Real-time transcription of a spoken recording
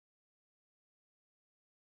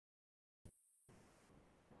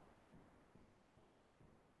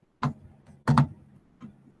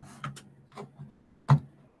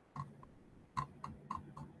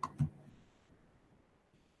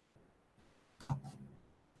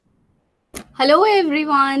Hello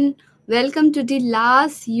everyone. Welcome to the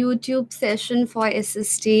last YouTube session for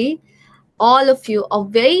SST. All of you, a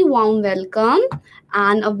very warm welcome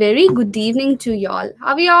and a very good evening to y'all.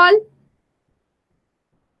 How are y'all?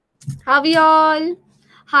 How are y'all?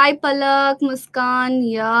 Hi Palak, Muskan,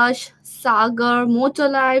 Yash, Sagar,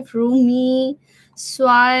 Motolife, Rumi,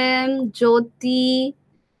 Swayam, Jyoti.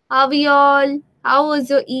 How are y'all? How was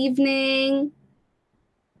your evening?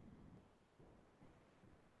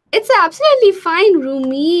 It's absolutely fine,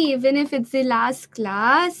 Rumi, even if it's the last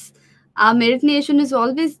class. Our Merit Nation is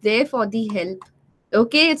always there for the help.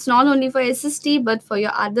 Okay, it's not only for SST but for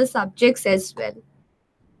your other subjects as well.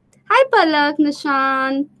 Hi, Palak,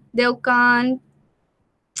 Nishan, Devkan.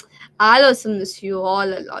 I'll also miss you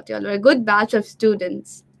all a lot. You're a good batch of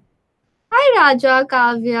students. Hi, Raja,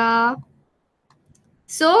 Kavya.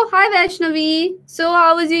 So, hi, Vaishnavi. So,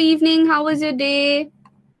 how was your evening? How was your day?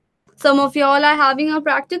 Some of y'all are having a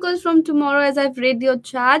practicals from tomorrow as I've read your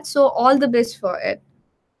chat. So, all the best for it.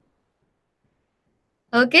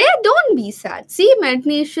 Okay, don't be sad. See,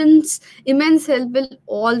 Meditation's immense help will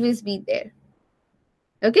always be there.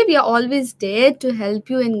 Okay, we are always there to help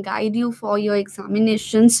you and guide you for your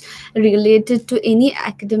examinations related to any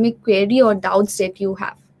academic query or doubts that you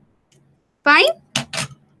have. Fine?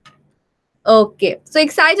 Okay, so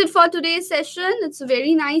excited for today's session. It's a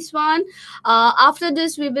very nice one. After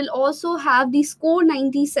this, we will also have the Score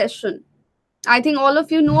 90 session. I think all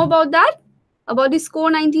of you know about that, about the Score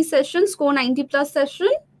 90 session, Score 90 plus session.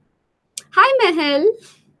 Hi, Mehel.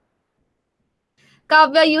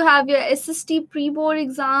 Kavya, you have your SST pre-board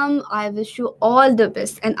exam. I wish you all the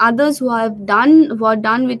best. And others who are done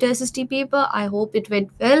with the SST paper, I hope it went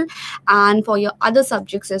well. And for your other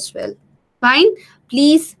subjects as well. Fine.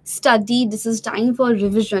 Please study. This is time for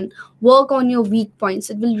revision. Work on your weak points.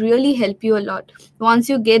 It will really help you a lot. Once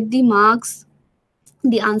you get the marks,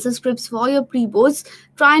 the answer scripts for your pre-boards,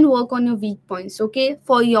 try and work on your weak points. Okay,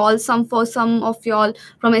 for some of y'all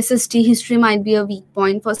from SST, history might be a weak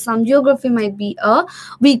point. For some, geography might be a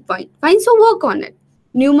weak point. Fine, so work on it.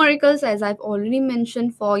 Numericals, as I've already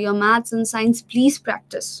mentioned, for your maths and science, please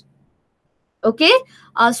practice. Okay,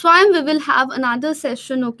 Swayam, we will have another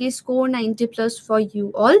session. Okay, Score 90 plus for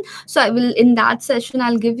you all. So I will, in that session,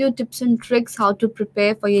 I'll give you tips and tricks how to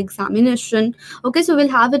prepare for your examination. Okay, so we'll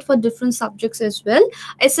have it for different subjects as well.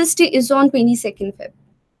 SST is on 22nd Feb.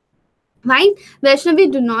 Fine,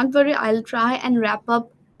 Vaishnavi, do not worry. I'll try and wrap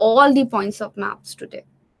up all the points of maps today.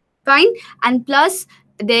 Fine, and plus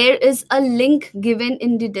there is a link given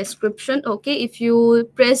in the description. Okay, if you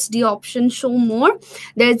press the option show more,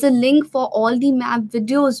 there's a link for all the map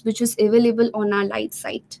videos which is available on our light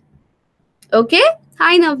site. Okay,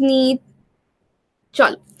 hi Navneet.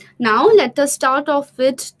 Chalo, now let us start off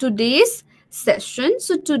with today's session.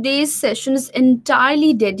 So today's session is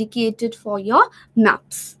entirely dedicated for your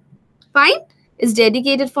maps. Fine, is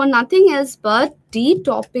dedicated for nothing else but the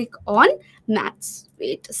topic on maths.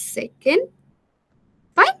 Wait a second.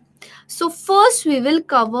 Fine. So first we will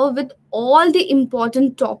cover with all the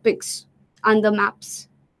important topics under maps.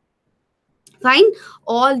 Fine.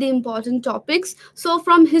 All the important topics. So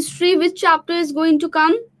from history, which chapter is going to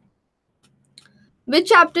come? Which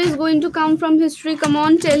chapter is going to come from history? Come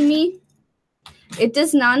on, tell me. It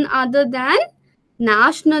is none other than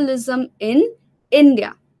nationalism in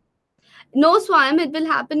India. No, Swayam, it will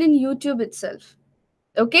happen in YouTube itself.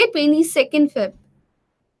 Okay, 22nd Feb.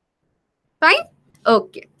 Fine?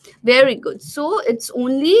 Okay, very good. So it's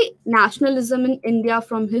only nationalism in India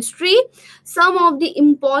from history. Some of the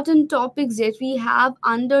important topics that we have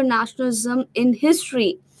under nationalism in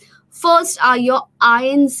history. First are your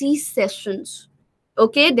INC sessions.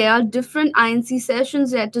 Okay, there are different INC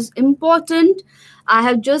sessions that is important. I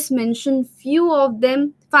have just mentioned few of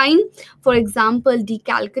them. Fine. For example, the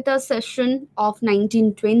Calcutta session of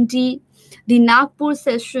 1920, the Nagpur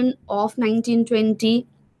session of 1920,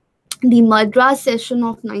 the Madras session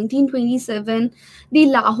of 1927, the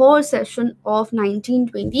Lahore session of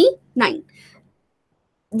 1929.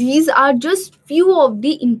 These are just few of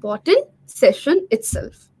the important session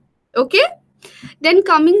itself. Okay. Then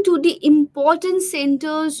coming to the important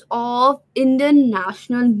centers of Indian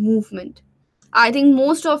national movement. I think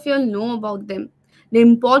most of you know about them, the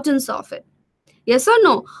importance of it. Yes or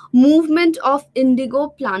no? Movement of indigo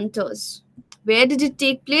planters. Where did it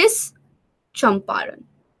take place? Champaran.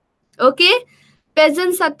 Okay.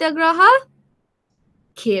 Peasant Satyagraha,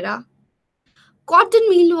 Khera. Cotton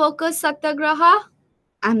Mill Workers Satyagraha,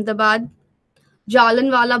 Ahmedabad.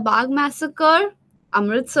 Jallianwala Bagh Massacre,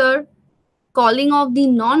 Amritsar. Calling of the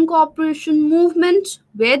non-cooperation movement.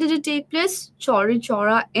 Where did it take place? Chauri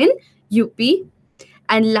Chaura in UP.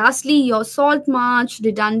 And lastly, your Salt March,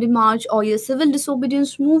 the Dundee March, or your civil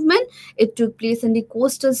disobedience movement, it took place in the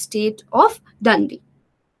coastal state of Dundee.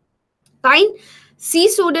 Fine. See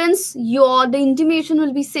students, the intimation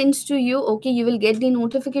will be sent to you. Okay, you will get the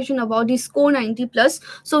notification about the score 90 plus.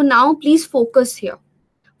 So now please focus here.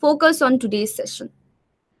 Focus on today's session.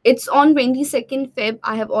 It's on 22nd Feb.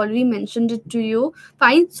 I have already mentioned it to you.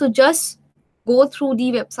 Fine. So just go through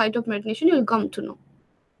the website of Merit Nation. You'll come to know.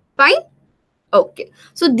 Fine. Okay.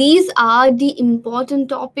 So these are the important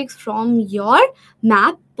topics from your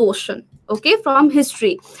map portion. Okay, from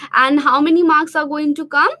history. And how many marks are going to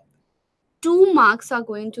come? 2 marks are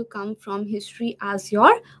going to come from history as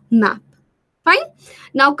your map. Fine.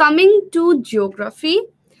 Now coming to geography.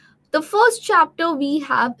 The first chapter we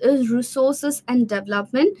have is resources and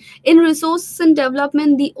development. In resources and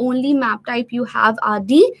development, the only map type you have are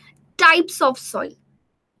the types of soil.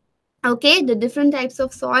 Okay, the different types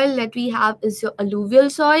of soil that we have is your alluvial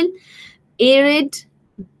soil, arid,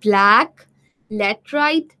 black,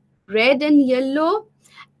 laterite, red and yellow,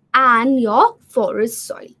 and your forest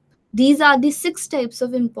soil. These are the 6 types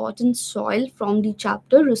of important soil from the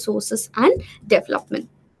chapter resources and development.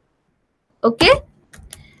 Okay.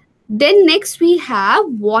 Then next we have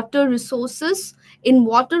water resources. In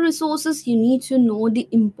water resources, you need to know the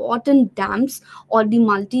important dams or the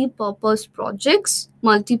multi-purpose projects,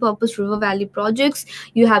 multi-purpose river valley projects.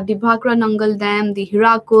 You have the Bhakra Nangal Dam, the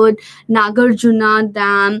Hirakud, Nagarjuna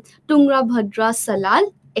Dam, Tungrabhadra,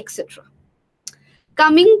 Salal, etc.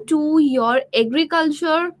 Coming to your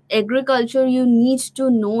agriculture, you need to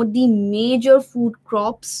know the major food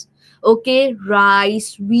crops. Okay,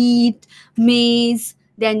 rice, wheat, maize.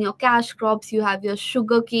 Then your cash crops, you have your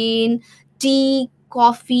sugarcane, tea,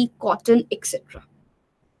 coffee, cotton, etc.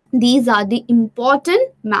 These are the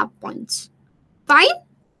important map points. Fine?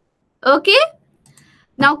 Okay.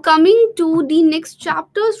 Now coming to the next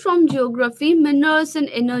chapters from geography, minerals and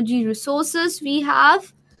energy resources, we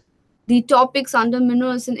have the topics under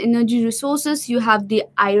minerals and energy resources. You have the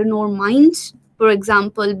iron ore mines, for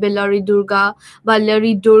example, Ballari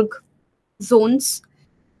Durg zones,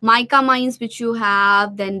 mica mines which you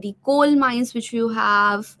have, then the coal mines which you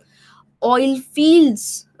have, oil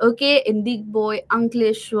fields, okay, in Digboi,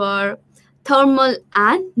 Ankleshwar, thermal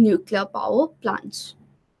and nuclear power plants.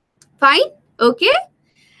 Fine, okay.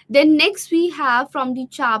 Then next we have from the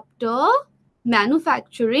chapter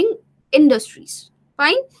manufacturing industries.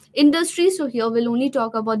 Fine. Industries. So here we'll only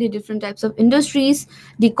talk about the different types of industries.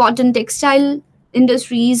 The cotton textile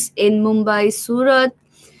industries in Mumbai, Surat,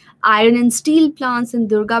 iron and steel plants in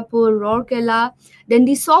Durgapur, Rourkela, then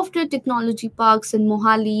the software technology parks in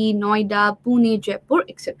Mohali, Noida, Pune, Jaipur,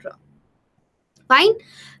 etc. Fine.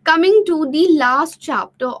 Coming to the last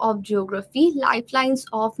chapter of geography, lifelines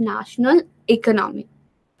of national economy.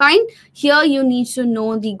 Fine. Here you need to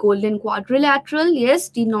know the golden quadrilateral. Yes,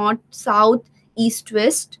 the north, south, east,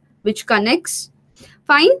 west, which connects.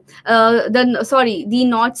 Fine. The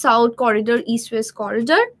north, south corridor, east, west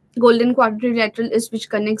corridor. Golden quadrilateral is which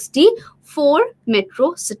connects the 4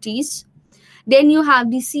 metro cities. Then you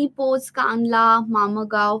have the seaports, Kandla,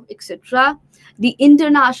 Mamagaon, etc. The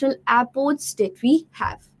international airports that we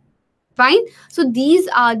have. Fine. So these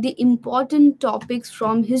are the important topics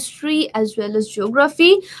from history as well as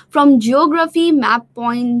geography. From geography, map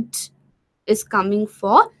point is coming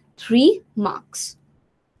for 3 marks.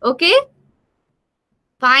 Okay.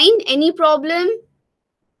 Fine. Any problem?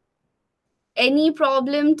 Any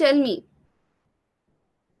problem? Tell me.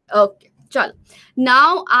 Okay. Chal.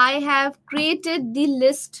 Now I have created the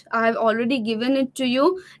list. I have already given it to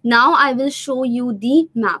you. Now I will show you the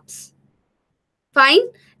maps. Fine.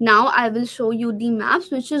 Now I will show you the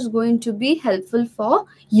maps which is going to be helpful for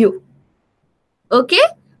you. Okay.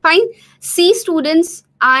 Fine. See students,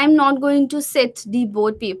 I am not going to set the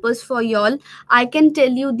board papers for y'all. I can tell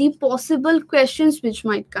you the possible questions which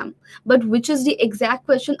might come. But which is the exact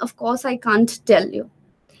question, of course, I can't tell you.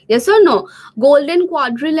 Yes or no? Golden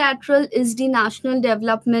quadrilateral is the national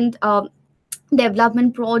development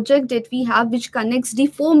project that we have, which connects the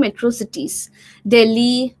 4 metro cities: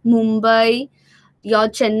 Delhi, Mumbai, your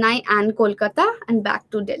Chennai and Kolkata, and back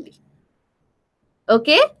to Delhi.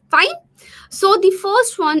 Okay, fine. So the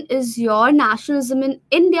first one is your nationalism in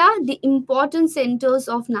India, the important centers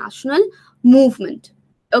of national movement.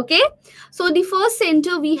 Okay, so the first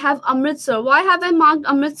center we have Amritsar. Why have I marked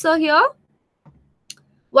Amritsar here?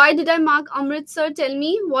 Why did I mark Amritsar? Tell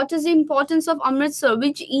me, what is the importance of Amritsar?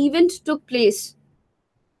 Which event took place?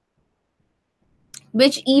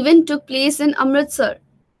 Which event took place in Amritsar?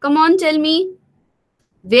 Come on, tell me.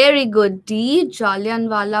 Very good. The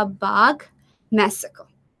Jallianwala Bagh massacre.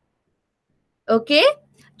 Okay,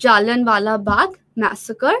 Jallianwala Bagh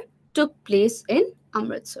massacre took place in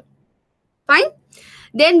Amritsar. Fine.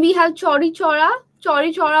 Then we have Chauri Chaura.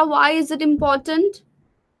 Chauri Chaura, why is it important?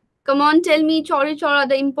 Come on, tell me, Chauri Chaura,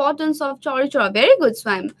 the importance of Chauri Chaura. Very good,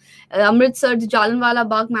 Swam. Amritsar, the Jallianwala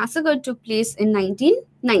Bagh massacre took place in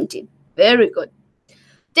 1919. Very good.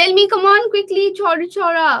 Tell me, come on, quickly, Chauri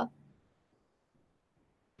Chaura.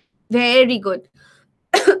 Very good.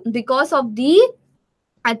 Because of the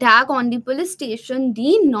attack on the police station,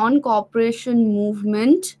 the non-cooperation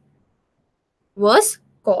movement was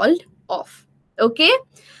called off. Okay.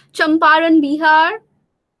 Champaran, Bihar.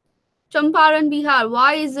 Champaran, Bihar.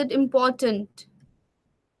 Why is it important?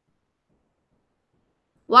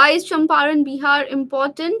 Why is Champaran, Bihar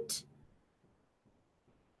important?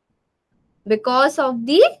 Because of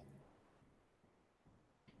the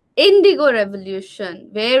Indigo Revolution.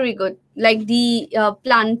 Very good. Like the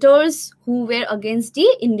planters who were against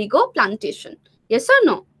the indigo plantation. Yes or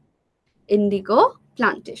no? Indigo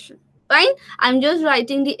plantation. Fine. I'm just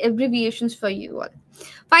writing the abbreviations for you all.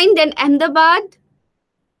 Fine. Then Ahmedabad.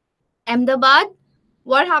 Ahmedabad.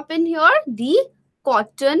 What happened here? The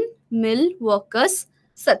cotton mill workers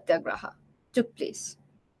satyagraha took place.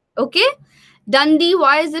 Okay. Dundee,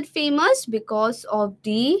 why is it famous? Because of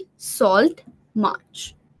the Salt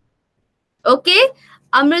March. Okay.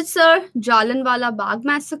 Amritsar, Jallianwala Bagh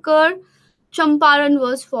massacre. Champaran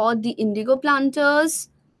was for the indigo planters.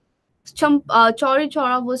 Chauri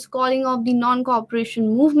Chaura was calling off the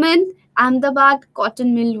non-cooperation movement. Ahmedabad,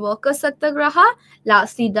 cotton mill worker satyagraha.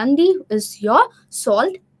 Lastly, Dundee is your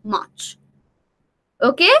Salt March.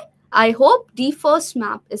 Okay. I hope the first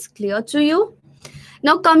map is clear to you.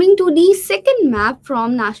 Now coming to the second map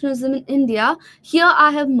from Nationalism in India, here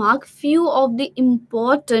I have marked few of the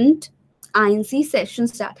important INC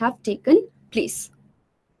sessions that have taken place.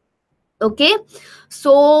 Okay,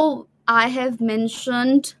 so I have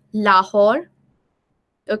mentioned Lahore,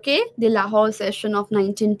 okay, the Lahore session of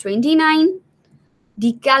 1929,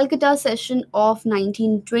 the Calcutta session of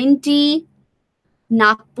 1920,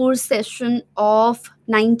 Nagpur session of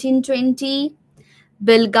 1920,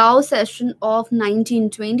 Belgaum session of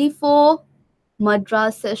 1924,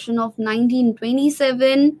 Madras session of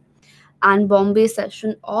 1927, and Bombay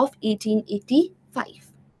session of 1885.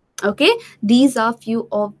 Okay, these are few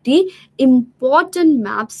of the important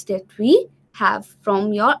maps that we have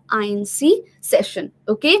from your INC session.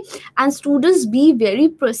 Okay, and students, be very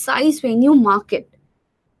precise when you mark it.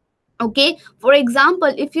 Okay, for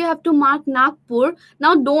example, if you have to mark Nagpur,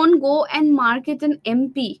 now don't go and mark it in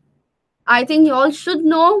MP. I think you all should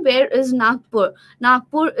know where is Nagpur.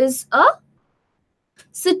 Nagpur is a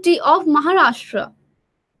city of Maharashtra.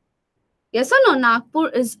 Yes or no? Nagpur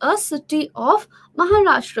is a city of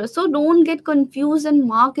Maharashtra. So don't get confused and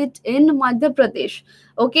mark it in Madhya Pradesh.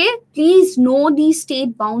 Okay? Please know the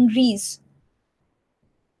state boundaries.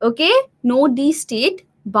 Okay? Know the state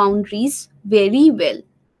boundaries very well.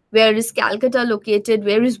 Where is Calcutta located?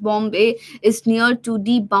 Where is Bombay? Is near to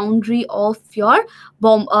the boundary of your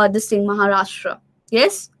this thing, Maharashtra.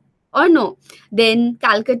 Yes or no? Then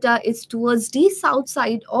Calcutta is towards the south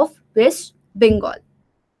side of West Bengal.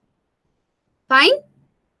 Fine?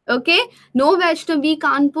 Okay. No, Vaishnavi,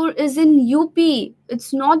 Kanpur is in UP.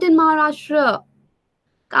 It's not in Maharashtra.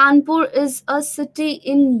 Kanpur is a city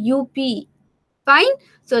in UP. Fine?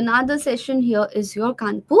 So another session here is your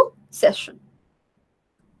Kanpur session.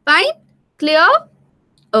 Fine? Clear?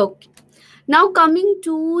 Okay. Now coming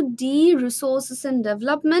to the resources and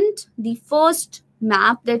development, the first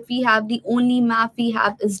map that we have, the only map we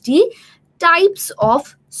have is the types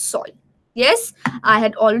of soil. Yes, I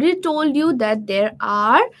had already told you that there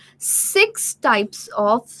are 6 types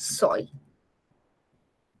of soil.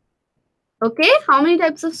 Okay, how many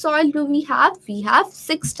types of soil do we have? We have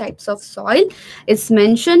 6 types of soil. It's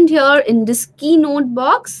mentioned here in this keynote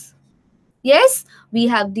box. Yes, we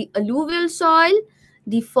have the alluvial soil,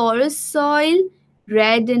 the forest soil,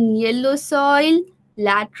 red and yellow soil,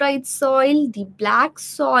 laterite soil, the black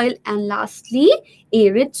soil, and lastly,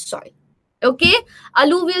 arid soil. Okay,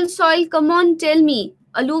 alluvial soil, come on, tell me.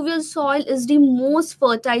 Alluvial soil is the most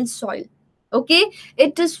fertile soil. Okay,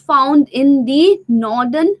 it is found in the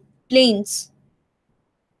northern plains.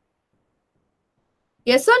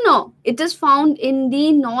 Yes or no? It is found in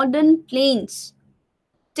the northern plains.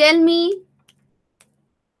 Tell me.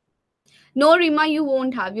 No, Rima, you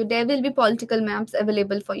won't have you. There will be political maps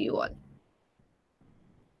available for you all.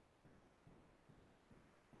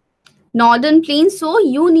 Northern plains, so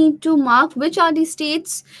you need to mark which are the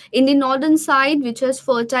states in the northern side which has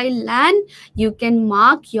fertile land. You can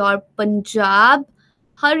mark your Punjab,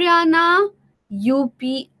 Haryana, UP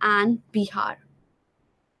and Bihar.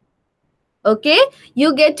 Okay,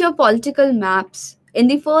 you get your political maps. In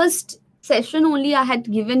the first session only, I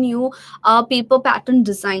had given you a paper pattern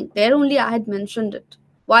design. There only I had mentioned it.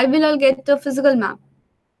 Why will I get the physical map?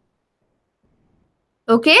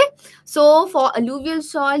 Okay, so for alluvial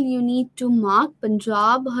soil, you need to mark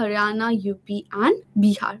Punjab, Haryana, UP, and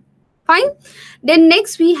Bihar. Fine. Then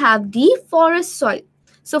next we have the forest soil.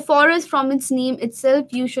 So forest, from its name itself,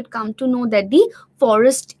 you should come to know that the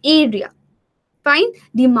forest area. Fine.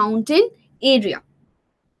 The mountain area.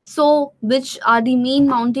 So, which are the main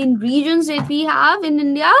mountain regions that we have in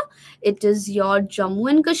India? It is your Jammu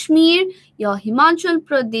and Kashmir, your Himachal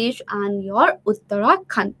Pradesh, and your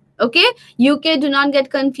Uttarakhand. Okay, UK, do not get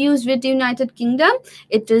confused with United Kingdom.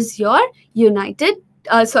 It is your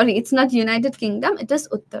sorry, it's not United Kingdom, it is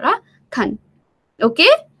Uttarakhand. Okay,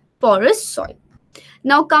 porous soil.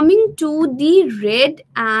 Now, coming to the red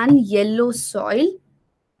and yellow soil,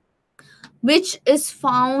 which is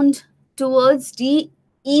found towards the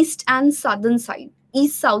east and southern side,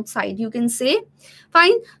 east south side, you can say.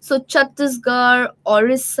 Fine. So Chhattisgarh,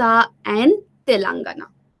 Orissa, and Telangana.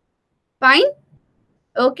 Fine.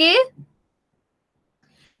 Okay.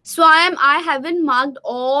 So I haven't marked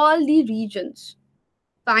all the regions.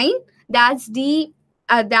 Fine. That's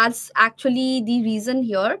actually the reason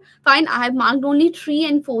here. Fine. I have marked only 3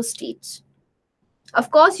 and 4 states.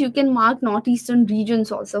 Of course, you can mark northeastern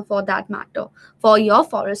regions also for that matter for your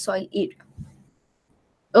forest soil area.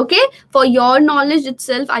 Okay, for your knowledge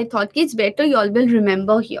itself, I thought it's better you all will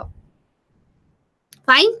remember here.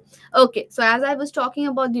 Fine. Okay, so as I was talking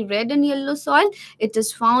about the red and yellow soil, it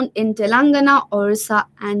is found in Telangana, Orissa,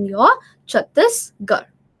 and your Chhattisgarh.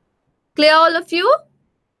 Clear, all of you?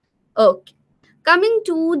 Okay. Coming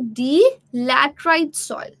to the laterite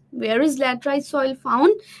soil. Where is laterite soil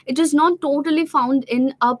found? It is not totally found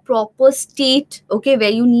in a proper state, okay, where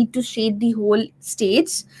you need to shade the whole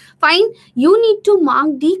states. Fine. You need to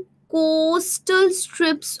mark the coastal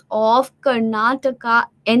strips of Karnataka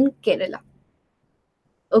and Kerala.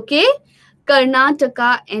 Okay.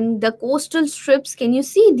 Karnataka and the coastal strips. Can you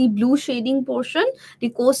see the blue shading portion? The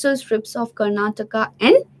coastal strips of Karnataka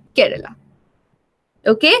and Kerala.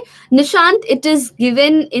 Okay, Nishant, it is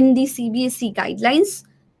given in the CBSE guidelines.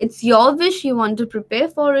 It's your wish. You want to prepare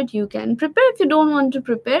for it, you can prepare. If you don't want to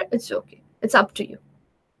prepare, it's okay. It's up to you.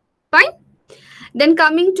 Fine. Then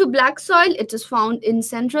coming to black soil, it is found in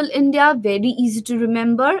central India. Very easy to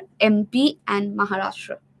remember, MP and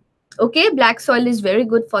Maharashtra. Okay, black soil is very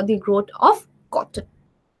good for the growth of cotton.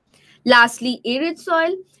 Lastly, arid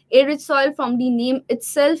soil. Arid soil, from the name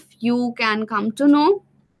itself, you can come to know.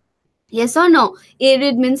 Yes or no?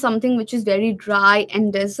 Arid means something which is very dry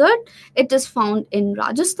and desert. It is found in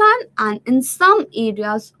Rajasthan and in some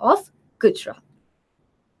areas of Gujarat.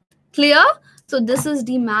 Clear? So this is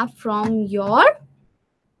the map from your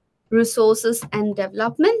resources and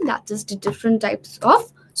development. That is the different types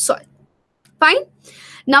of soil. Fine.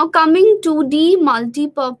 Now coming to the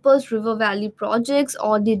multi-purpose river valley projects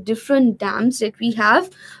or the different dams that we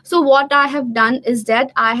have. So what I have done is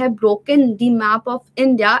that I have broken the map of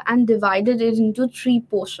India and divided it into 3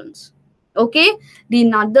 portions. Okay, the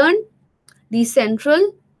northern, the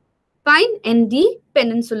central, fine, and the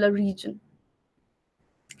peninsular region.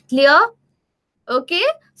 Clear? Okay,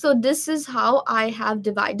 so this is how I have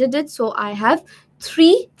divided it. So I have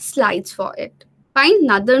 3 slides for it. Fine,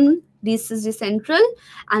 northern, this is the central,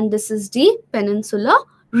 and this is the peninsular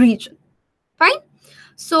region. Fine.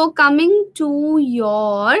 So coming to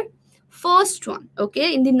your first one,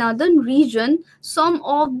 okay, in the northern region, some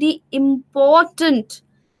of the important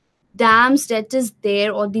dams that is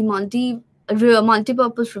there, or the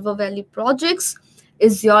multi-purpose river valley projects,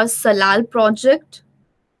 is your Salal project.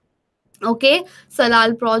 Okay,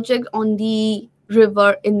 Salal project on the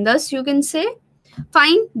river Indus, you can say.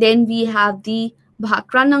 Fine. Then we have the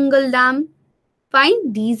Bhakra Nangal Dam.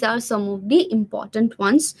 Fine. These are some of the important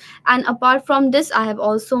ones. And apart from this, I have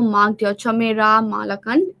also marked your Chamera,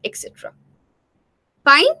 Malakand, etc.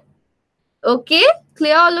 Fine. Okay.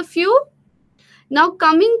 Clear, all of you? Now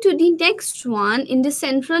coming to the next one, in the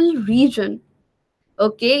central region.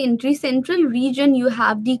 Okay. In the central region, you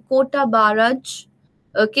have the Kota Barrage.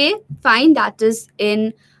 Okay. Fine. That is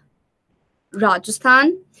in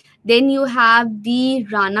Rajasthan. Then you have the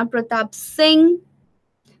Rana Pratap Singh.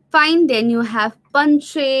 Fine. Then you have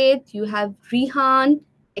Panchet, you have Rihan,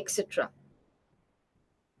 etc.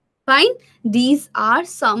 Fine. These are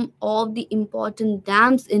some of the important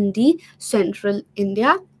dams in the central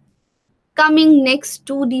India. Coming next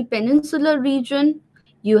to the peninsular region,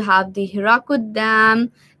 you have the Hirakud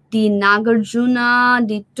Dam, the Nagarjuna,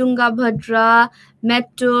 the Tungabhadra,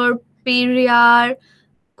 Mettur, Periyar,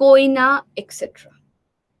 Koina, etc.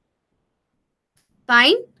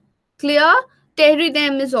 Fine. Clear. Tehri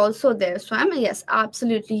Dam is also there, Swam. Yes,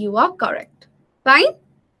 absolutely, you are correct. Fine.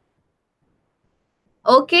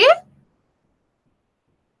 Okay.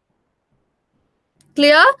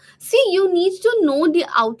 Clear. See, you need to know the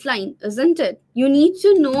outline, isn't it? You need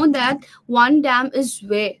to know that one dam is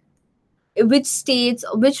where, which states,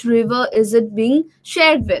 which river is it being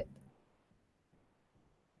shared with.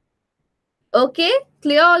 Okay,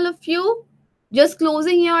 clear all of you? Just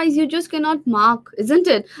closing your eyes, you just cannot mark, isn't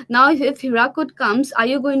it? Now, if Hirakud comes, are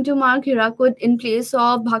you going to mark Hirakud in place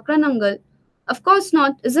of Bhakranangal? Of course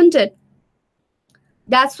not, isn't it?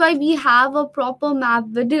 That's why we have a proper map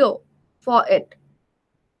video for it.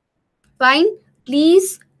 Fine.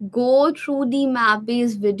 Please go through the map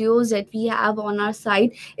based videos that we have on our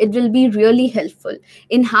site. It will be really helpful.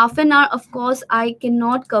 In half an hour, of course, I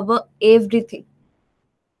cannot cover everything.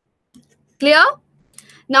 Clear?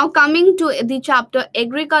 Now coming to the chapter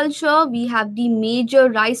agriculture, we have the major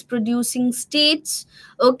rice producing states.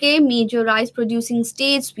 Okay, major rice producing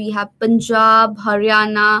states. We have Punjab,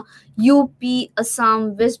 Haryana, UP,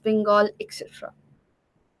 Assam, West Bengal, etc.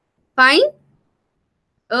 Fine?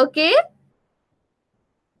 Okay.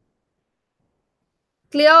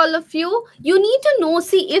 Clear all of you? You need to know,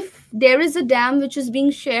 see, if there is a dam which is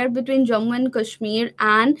being shared between Jammu and Kashmir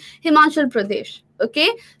and Himachal Pradesh. Okay,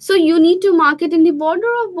 so you need to mark it in the border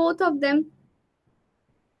of both of them.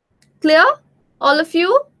 Clear? All of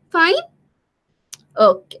you? Fine?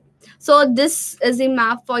 Okay. So this is a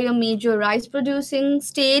map for your major rice producing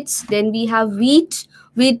states. Then we have wheat.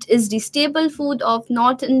 Wheat is the staple food of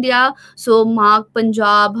North India. So mark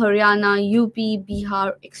Punjab, Haryana, UP,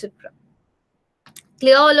 Bihar, etc.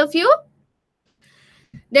 Clear all of you?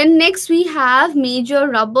 Then next we have major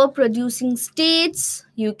rubber producing states.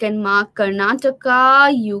 You can mark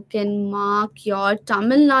Karnataka, you can mark your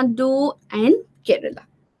Tamil Nadu and Kerala.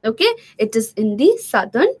 Okay, it is in the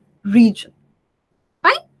southern region.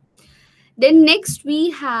 Fine. Then next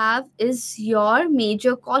we have is your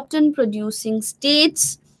major cotton producing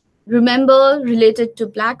states. Remember, related to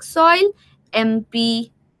black soil,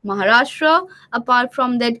 MP, Maharashtra. Apart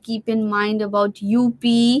from that, keep in mind about UP,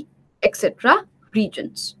 etc.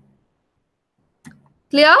 regions.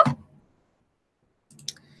 Clear?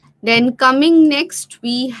 Then coming next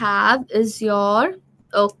we have is your,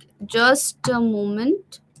 okay, just a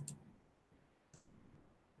moment.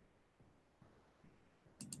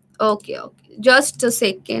 Okay, just a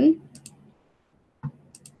second.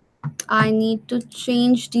 I need to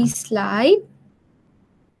change the slide.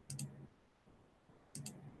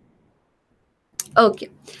 Okay,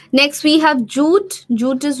 next we have jute.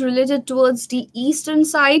 Jute is related towards the eastern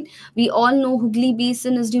side. We all know Hooghly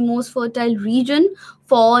Basin is the most fertile region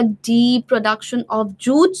for the production of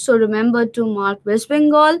jute. So remember to mark West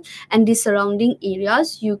Bengal and the surrounding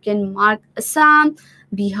areas. You can mark Assam,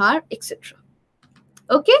 Bihar, etc.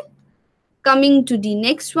 Okay. Coming to the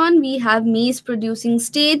next one, we have maize producing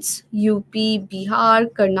states, UP,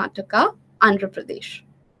 Bihar, Karnataka, Andhra Pradesh.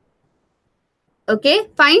 Okay,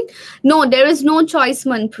 fine. No, there is no choice,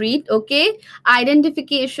 Manpreet. Okay,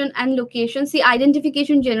 identification and location. See,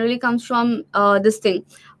 identification generally comes from this thing.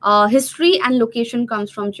 History and location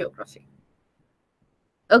comes from geography.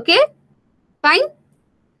 Okay, fine.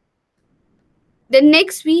 Then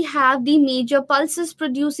next we have the major pulses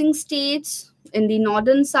producing states. In the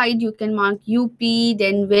northern side, you can mark UP.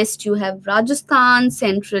 Then west, you have Rajasthan,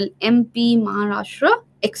 central MP, Maharashtra,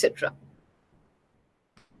 etc.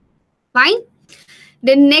 Fine.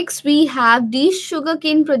 Then next we have the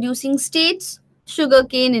sugarcane producing states.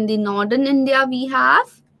 Sugarcane in the northern India we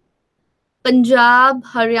have Punjab,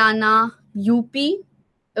 Haryana, UP.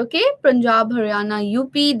 Okay, Punjab, Haryana,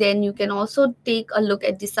 UP. Then you can also take a look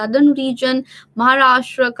at the southern region,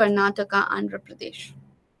 Maharashtra, Karnataka, Andhra Pradesh.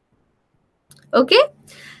 Okay.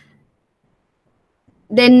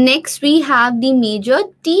 Then next we have the major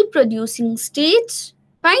tea producing states.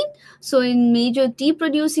 Fine. So in major tea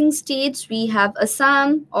producing states, we have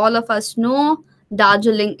Assam, all of us know,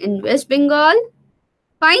 Darjeeling in West Bengal.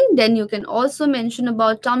 Fine. Then you can also mention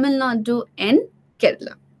about Tamil Nadu and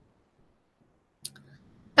Kerala.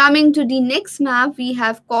 Coming to the next map, we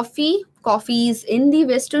have coffee. Coffee is in the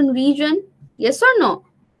western region. Yes or no?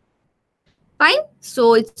 Fine.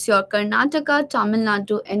 So it's your Karnataka, Tamil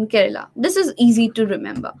Nadu, and Kerala. This is easy to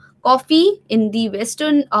remember. Coffee in the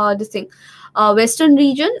western, western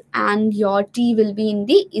region, and your tea will be in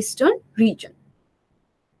the eastern region.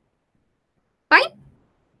 Fine.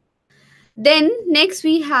 Then next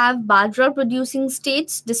we have Bajra producing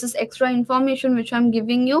states. This is extra information which I'm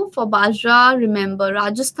giving you. For Bajra, remember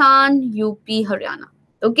Rajasthan, UP, Haryana.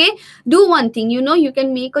 Okay. Do one thing. You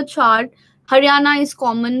can make a chart Haryana is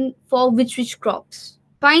common for which crops?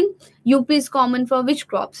 Fine. UP is common for which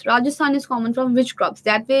crops? Rajasthan is common for which crops?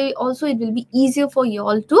 That way also it will be easier for you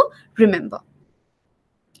all to remember.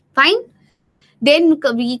 Fine. Then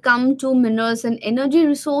we come to minerals and energy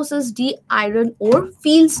resources, the iron ore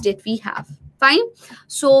fields that we have. Fine.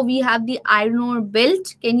 So we have the iron ore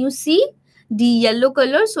belt. Can you see the yellow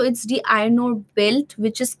color? So it's the iron ore belt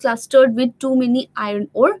which is clustered with too many iron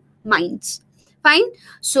ore mines. Fine.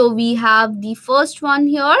 So we have the first one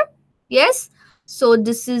here. Yes. So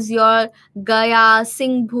this is your Gaya,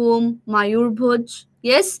 Singhbhum, Mayurbhuj.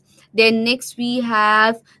 Yes. Then next we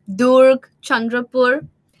have Durg, Chandrapur,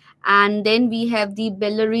 and then we have the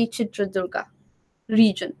Bellary Chitradurga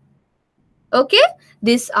region. Okay,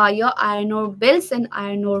 these are your iron ore belts and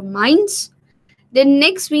iron ore mines. Then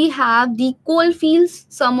next we have the coal fields,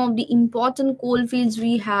 some of the important coal fields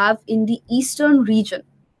we have in the eastern region.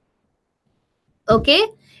 Okay,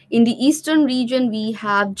 in the eastern region we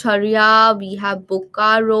have Jharia, we have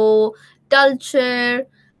Bokaro, Talcher,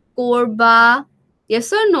 Korba.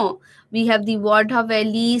 Yes or no? We have the Wardha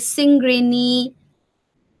Valley, Singreni,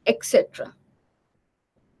 etc.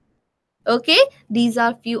 Okay, these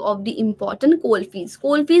are few of the important coal fields.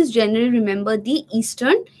 Coal fields generally remember the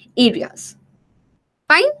eastern areas.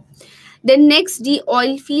 Fine. Then next, the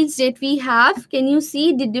oil fields that we have. Can you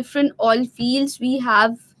see the different oil fields? We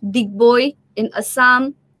have Digboi in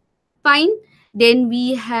Assam. Fine. Then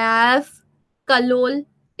we have Kalol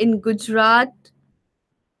in Gujarat.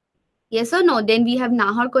 Yes or no? Then we have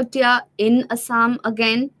Naharkotia in Assam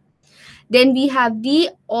again. Then we have the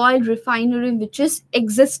oil refinery which is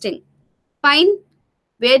existing. Fine.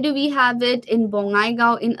 Where do we have it? In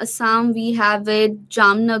Bongaigaon in Assam, we have it.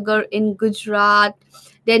 Jamnagar in Gujarat.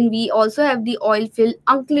 Then we also have the oil field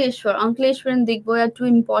Ankleshwar. Ankleshwar and Digboi are two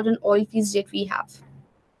important oil fields that we have.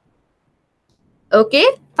 Okay,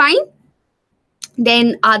 fine.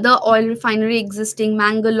 Then other oil refinery existing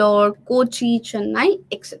Mangalore, Kochi, Chennai,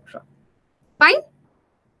 etc. Fine.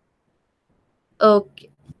 Okay.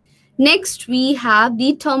 Next, we have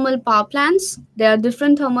the thermal power plants. There are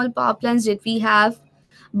different thermal power plants that we have.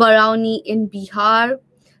 Barauni in Bihar,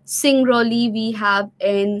 Singrauli we have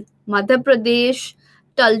in Madhya Pradesh,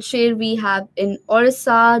 Talcher we have in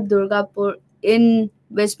Orissa, Durgapur in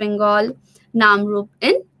West Bengal, Namrup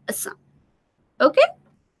in Assam. Okay.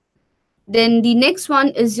 Then the next one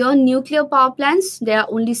is your nuclear power plants. There are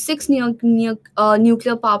only 6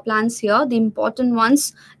 nuclear power plants here. The important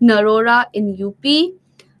ones: Narora in UP,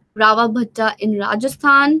 Rawabhatta in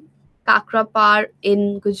Rajasthan, Kakrapar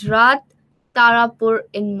in Gujarat, Tarapur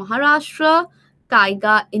in Maharashtra,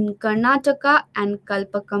 Kaiga in Karnataka, and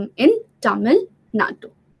Kalpakam in Tamil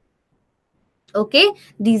Nadu. Okay,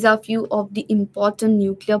 these are few of the important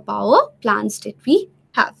nuclear power plants that we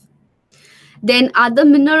have. Then other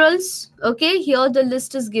minerals. Okay, here the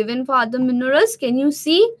list is given for other minerals. Can you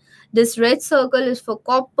see? This red circle is for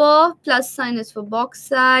copper, plus sign is for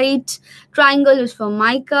bauxite, triangle is for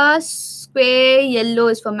mica, square yellow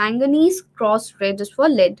is for manganese, cross red is for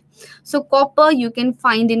lead. So copper you can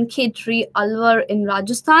find in Khetri, Alwar in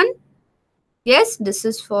Rajasthan. Yes, this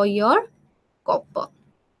is for your copper.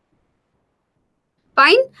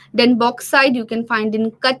 Fine. Then bauxite you can find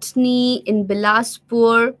in Katni, in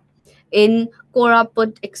Bilaspur, in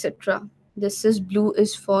Koraput, etc. This is blue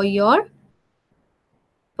is for your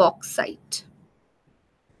bauxite.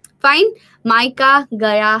 Fine. Mica,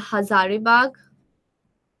 Gaya, Hazaribagh.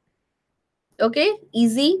 Okay,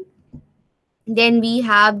 easy. Then we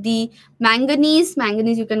have the manganese.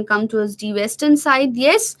 Manganese you can come towards the western side.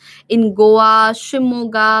 Yes, in Goa,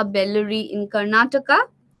 Shimoga, Bellary in Karnataka.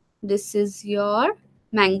 This is your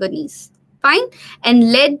manganese. Fine.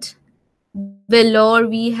 And lead, Vellore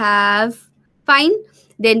we have. Fine.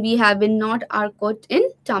 Then we have in North Arcot in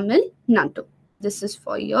Tamil Nadu. This is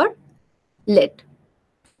for your lead.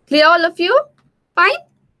 Clear all of you? Fine.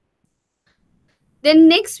 Then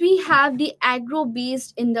next we have the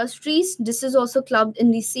agro-based industries. This is also clubbed in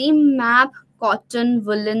the same map: cotton,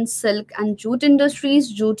 woolen, silk, and jute industries.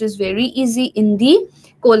 Jute is very easy in the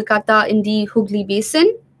Kolkata, in the Hooghly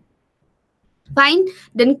Basin. Fine.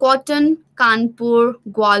 Then cotton, Kanpur,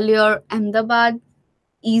 Gwalior, Ahmedabad.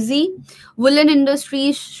 Easy. Woolen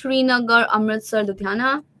industries, Srinagar, Amritsar,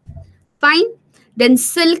 Ludhiana. Fine. Then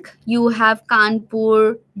silk, you have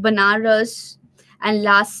Kanpur, Banaras. And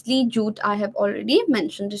lastly, jute, I have already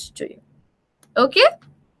mentioned this to you. Okay.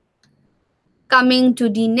 Coming to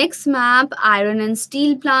the next map, iron and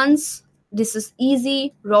steel plants. This is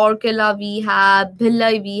easy. Rourkela we have,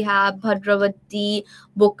 Bhilai we have, Bhadravati,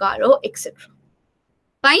 Bokaro, etc.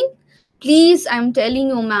 Fine. Please, I'm telling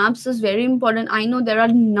you, maps is very important. I know there are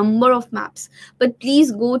number of maps, but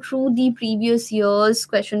please go through the previous years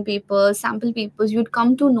question papers, sample papers. You'd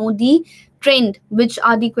come to know the trend, which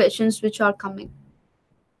are the questions which are coming.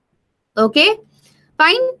 Okay,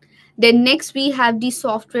 fine. Then next we have the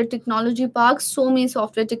software technology parks. So many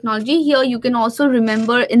software technology here. You can also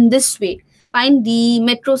remember in this way. Find the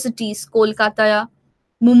metro cities: Kolkata,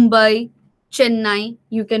 Mumbai, Chennai.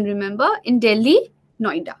 You can remember. In Delhi,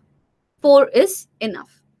 Noida. 4 is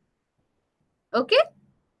enough. Okay.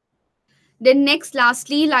 Then next,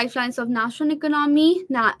 lastly, lifelines of national economy,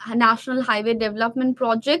 national highway development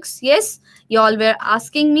projects. Yes, y'all were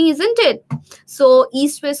asking me, isn't it? So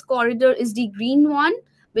east-west corridor is the green one,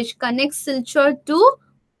 which connects Silchar to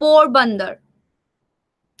Porbandar.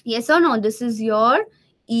 Yes or no? This is your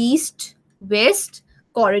east-west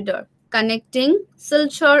corridor connecting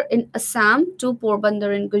Silchar in Assam to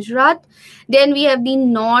Porbandar in Gujarat. Then we have the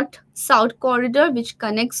north-south corridor, which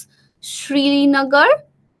connects Srinagar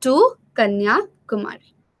to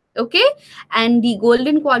Kanyakumari. Okay, and the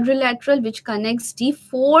golden quadrilateral, which connects the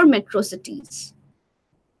 4 metro cities.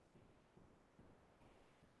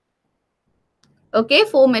 Okay,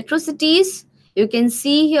 4 metro cities. You can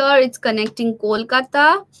see here it's connecting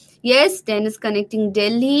Kolkata. Yes, then it's connecting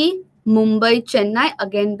Delhi, Mumbai, Chennai,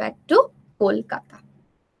 again back to Kolkata.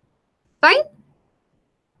 Fine.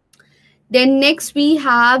 Then next we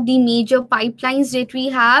have the major pipelines that we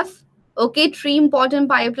have. Okay, 3 important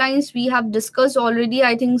pipelines we have discussed already,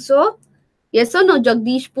 I think so. Yes or no?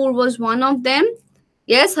 Jagdishpur was one of them.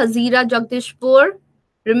 Yes, Hazira Jagdishpur.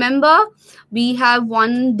 Remember, we have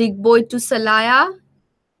one Digboi to Salaya.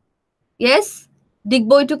 Yes,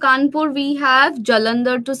 Digboi to Kanpur we have.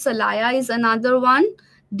 Jalandhar to Salaya is another one.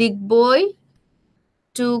 Digboi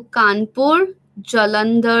to Kanpur,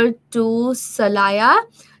 Jalandhar to Salaya,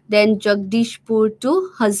 then Jagdishpur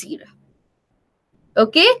to Hazira.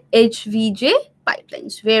 Okay, HVJ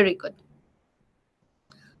pipelines. Very good.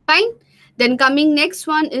 Fine. Then coming next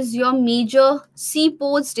one is your major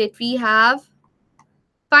seaports that we have.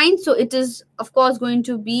 Fine. So it is, of course, going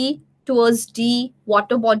to be towards the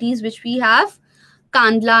water bodies which we have.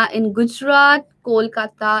 Kandla in Gujarat,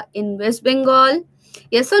 Kolkata in West Bengal.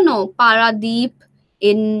 Yes or no? Paradeep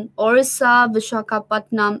in Orissa,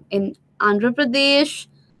 Vishakhapatnam in Andhra Pradesh.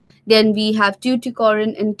 Then we have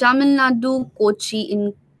Tuticorin in Tamil Nadu, Kochi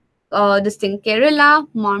in Kerala,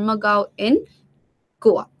 Marmagao in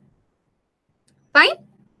Goa. Fine.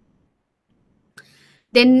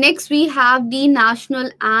 Then next we have the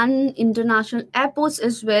national and international airports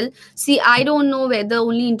as well. See, I don't know whether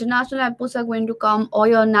only international airports are going to come or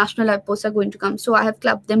your national airports are going to come. So I have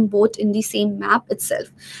clubbed them both in the same map itself.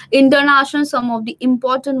 International, some of the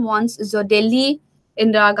important ones is your Delhi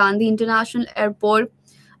Indira Gandhi International Airport,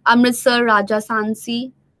 Amritsar Raja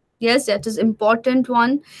Sansi. Yes, that is important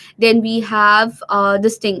one. Then we have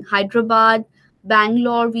this thing, Hyderabad,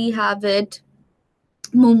 Bangalore, we have it.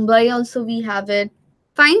 Mumbai also we have it.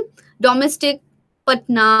 Fine. Domestic,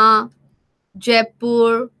 Patna,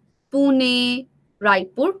 Jaipur, Pune,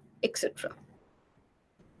 Raipur, etc.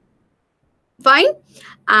 Fine.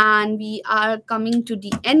 And we are coming to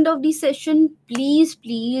the end of the session. Please,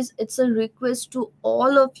 please, it's a request to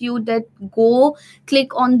all of you that go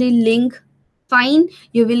click on the link. Fine.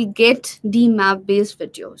 You will get the map-based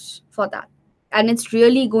videos for that. And it's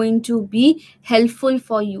really going to be helpful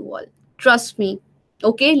for you all. Trust me.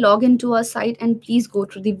 Okay, log into our site and please go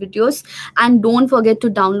through the videos, and don't forget to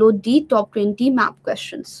download the top 20 map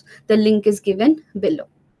questions. The link is given below.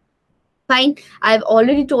 Fine. I've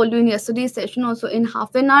already told you in yesterday's session also, in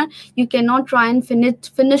half an hour you cannot try and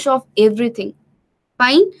finish off everything.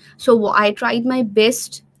 Fine. So I tried my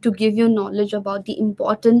best to give you knowledge about the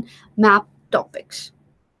important map topics.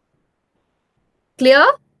 Clear?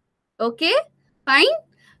 Okay, fine.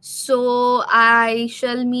 So I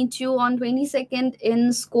shall meet you on 22nd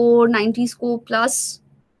in score 90 score plus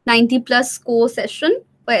 90 plus score session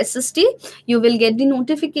for SST. You will get the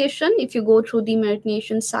notification if you go through the Merit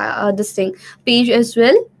Nation this thing page as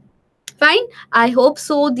well. Fine. I hope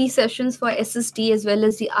so the sessions for SST as well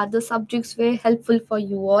as the other subjects were helpful for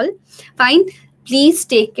you all. Fine. Please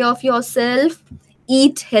take care of yourself.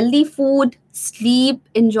 Eat healthy food. Sleep.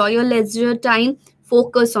 Enjoy your leisure time.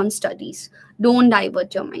 Focus on studies. Don't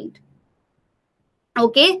divert your mind.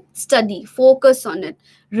 Okay, study, focus on it,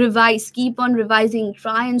 revise, keep on revising,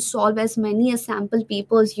 try and solve as many as sample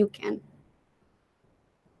papers you can.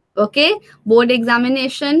 Okay, board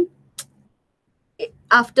examination,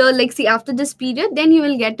 after after this period, then you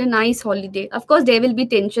will get a nice holiday. Of course, there will be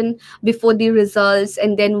tension before the results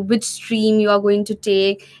and then which stream you are going to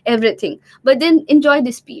take, everything. But then enjoy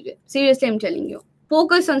this period. Seriously, I'm telling you.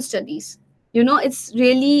 focus on studies. You know, it's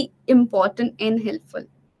really important and helpful.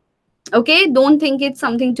 Okay, don't think it's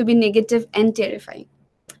something to be negative and terrifying,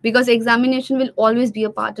 because examination will always be a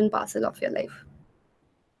part and parcel of your life.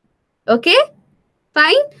 Okay,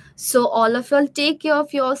 fine. So all of y'all take care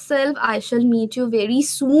of yourself. I shall meet you very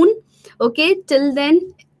soon. Okay, till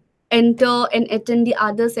then, enter and attend the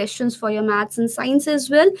other sessions for your maths and science as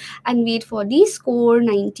well, and wait for the score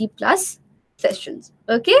 90 plus sessions.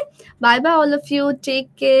 Okay, bye bye all of you.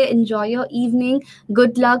 Take care, enjoy your evening.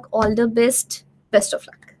 Good luck, all the best of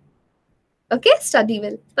luck. Okay, study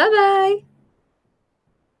well. Bye bye.